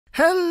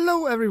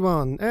Hello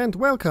everyone and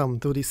welcome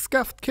to the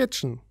Scuffed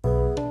kitchen.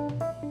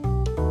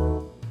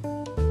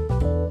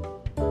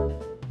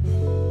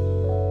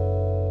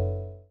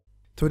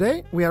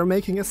 Today we are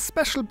making a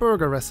special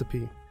burger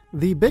recipe,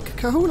 the Big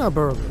Kahuna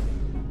burger.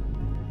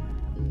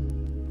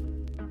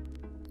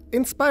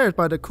 Inspired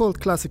by the cult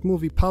classic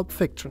movie Pulp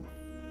Fiction.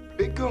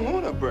 Big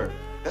Kahuna burger.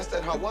 That's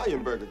that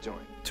Hawaiian burger joint.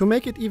 To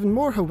make it even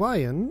more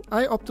Hawaiian,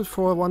 I opted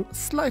for one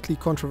slightly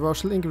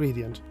controversial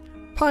ingredient,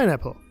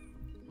 pineapple.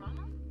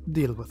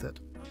 Deal with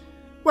it.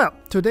 Well,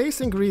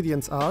 today's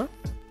ingredients are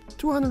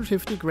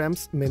 250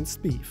 grams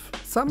minced beef,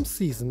 some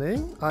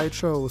seasoning. I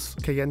chose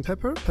cayenne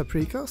pepper,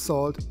 paprika,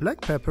 salt, black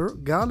pepper,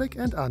 garlic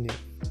and onion.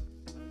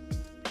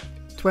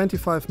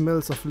 25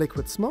 ml of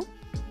liquid smoke,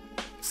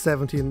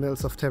 17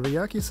 ml of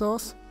teriyaki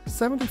sauce,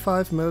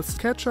 75 ml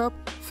ketchup,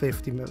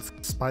 50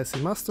 ml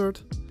spicy mustard,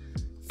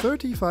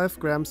 35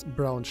 grams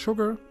brown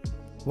sugar,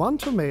 1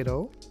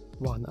 tomato,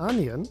 1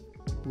 onion,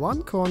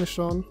 1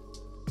 cornichon,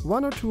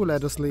 1 or 2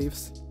 lettuce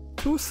leaves,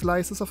 2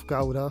 slices of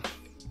Gouda,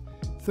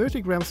 30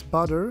 grams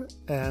butter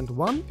and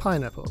 1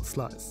 pineapple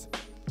slice.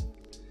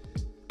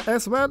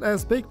 As well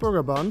as big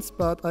burger buns,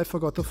 but I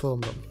forgot to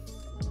film them.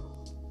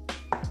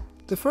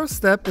 The first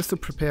step is to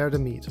prepare the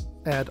meat.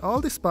 Add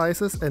all the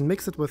spices and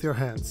mix it with your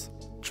hands.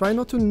 Try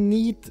not to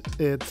knead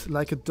it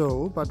like a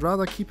dough, but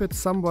rather keep it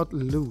somewhat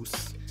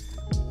loose.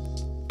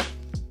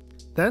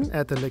 Then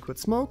add the liquid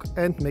smoke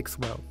and mix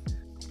well.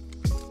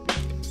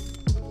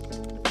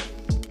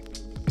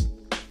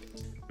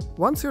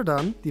 Once you're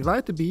done,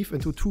 divide the beef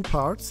into 2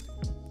 parts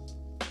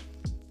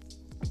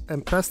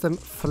and press them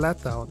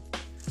flat down.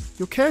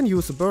 You can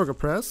use a burger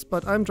press,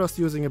 but I'm just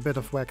using a bit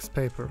of waxed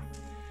paper.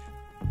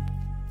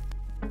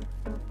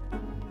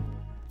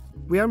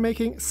 We are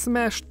making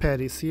smashed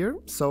patties here,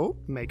 so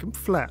make them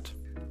flat.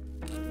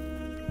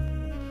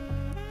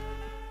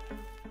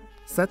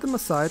 Set them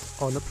aside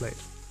on a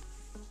plate.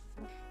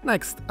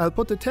 Next, I'll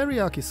put the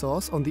teriyaki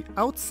sauce on the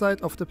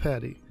outside of the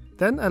patty.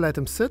 Then I let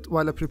them sit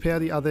while I prepare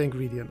the other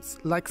ingredients,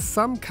 like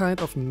some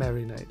kind of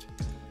marinade.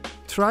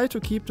 Try to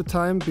keep the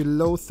time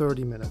below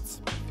 30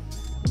 minutes.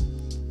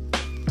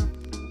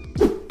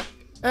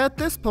 At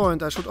this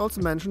point I should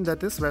also mention that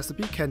this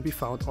recipe can be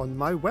found on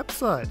my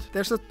website.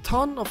 There's a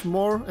ton of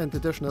more and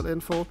additional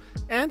info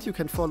and you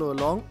can follow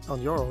along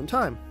on your own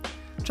time.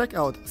 Check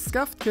out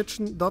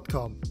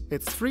scuffedkitchen.com.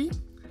 It's free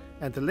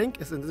and the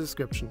link is in the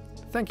description.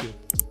 Thank you.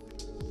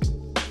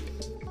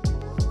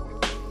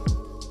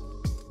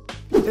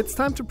 It's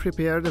time to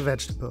prepare the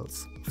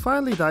vegetables.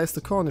 Finely dice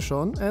the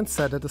cornichon and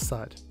set it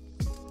aside.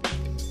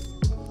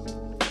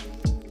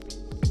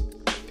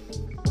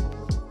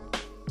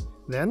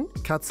 Then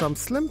cut some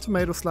slim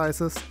tomato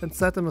slices and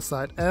set them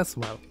aside as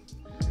well.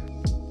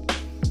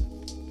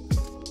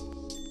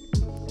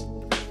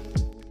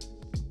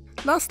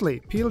 Lastly,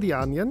 peel the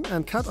onion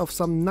and cut off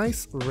some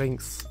nice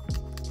rings.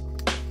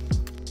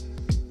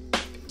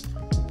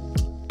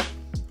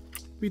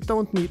 We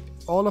don't need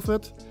all of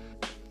it.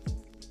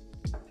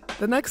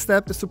 The next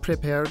step is to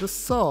prepare the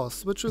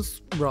sauce, which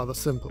is rather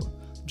simple.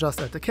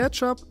 Just add the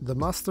ketchup, the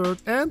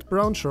mustard and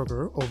brown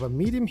sugar over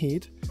medium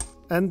heat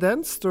and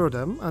then stir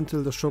them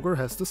until the sugar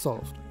has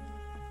dissolved.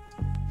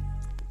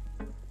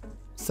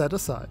 Set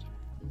aside.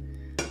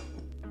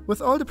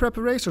 With all the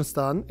preparations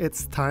done,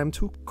 it's time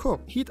to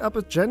cook. Heat up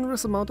a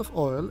generous amount of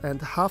oil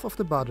and half of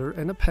the butter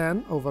in a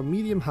pan over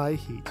medium-high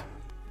heat.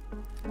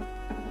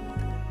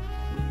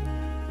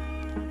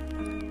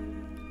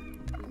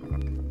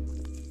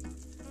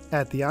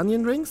 Add the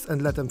onion rings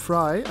and let them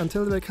fry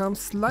until they become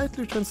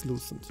slightly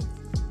translucent.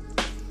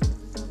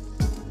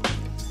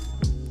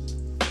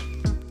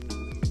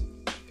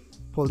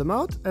 Pull them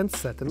out and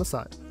set them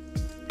aside.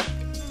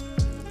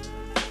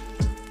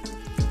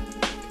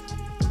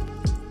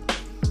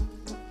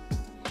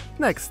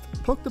 Next,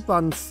 poke the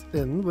buns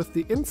in with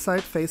the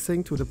inside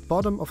facing to the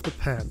bottom of the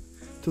pan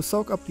to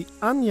soak up the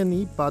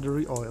oniony,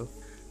 buttery oil.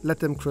 Let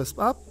them crisp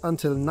up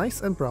until nice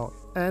and brown.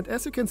 And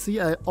as you can see,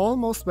 I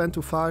almost went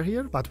too far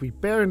here, but we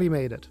barely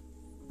made it.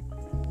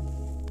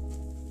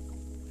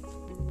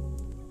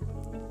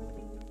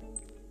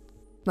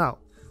 Now,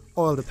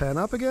 oil the pan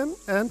up again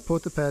and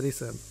put the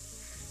patties in.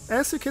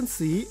 As you can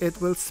see,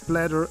 it will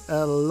splatter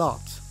a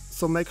lot,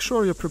 so make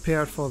sure you're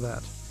prepared for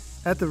that.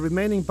 Add the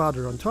remaining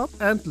butter on top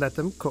and let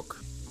them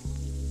cook.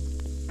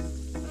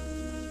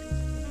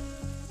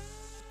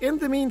 In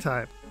the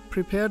meantime,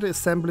 prepare the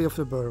assembly of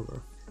the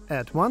burger.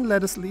 Add 1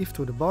 lettuce leaf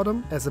to the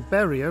bottom as a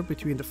barrier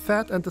between the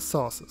fat and the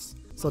sauces,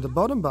 so the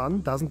bottom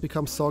bun doesn't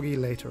become soggy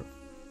later.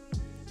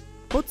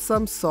 Put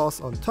some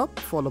sauce on top,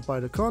 followed by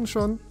the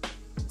cornichon,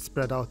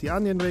 spread out the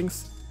onion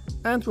rings,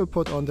 and we'll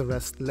put on the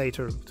rest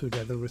later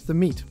together with the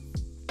meat.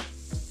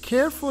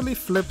 Carefully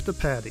flip the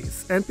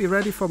patties and be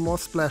ready for more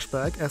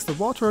splashback as the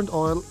water and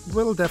oil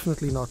will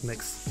definitely not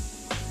mix.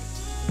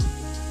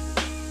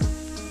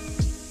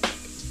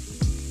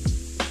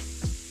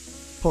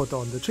 Put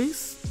on the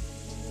cheese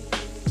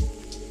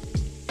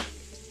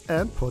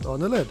and put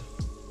on a lid.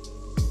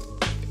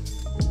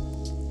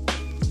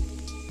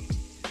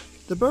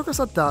 The burgers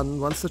are done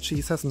once the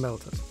cheese has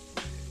melted.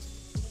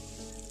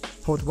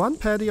 Put one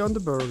patty on the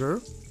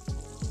burger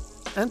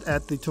and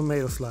add the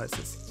tomato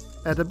slices.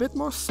 Add a bit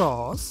more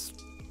sauce,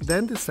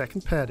 then the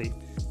second patty.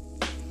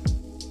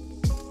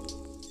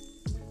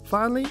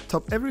 Finally,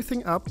 top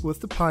everything up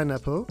with the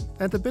pineapple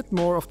and a bit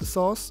more of the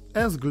sauce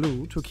as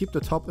glue to keep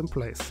the top in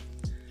place.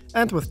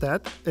 And with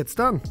that, it's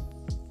done!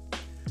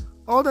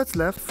 All that's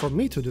left for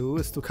me to do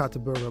is to cut the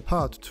burger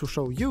apart to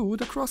show you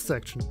the cross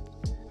section.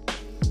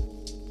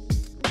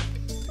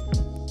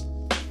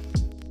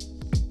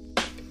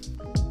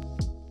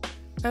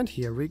 And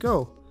here we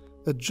go,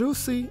 a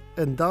juicy,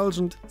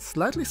 indulgent,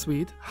 slightly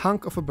sweet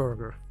hunk of a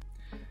burger.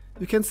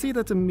 You can see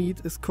that the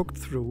meat is cooked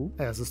through,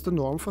 as is the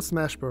norm for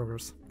smash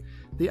burgers.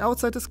 The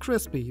outside is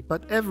crispy,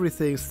 but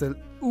everything still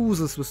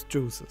oozes with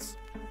juices.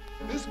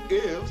 This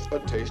is a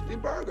tasty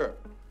burger.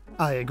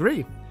 I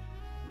agree.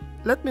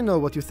 Let me know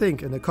what you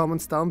think in the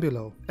comments down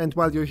below. And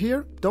while you're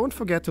here, don't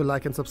forget to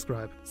like and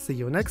subscribe. See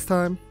you next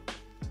time.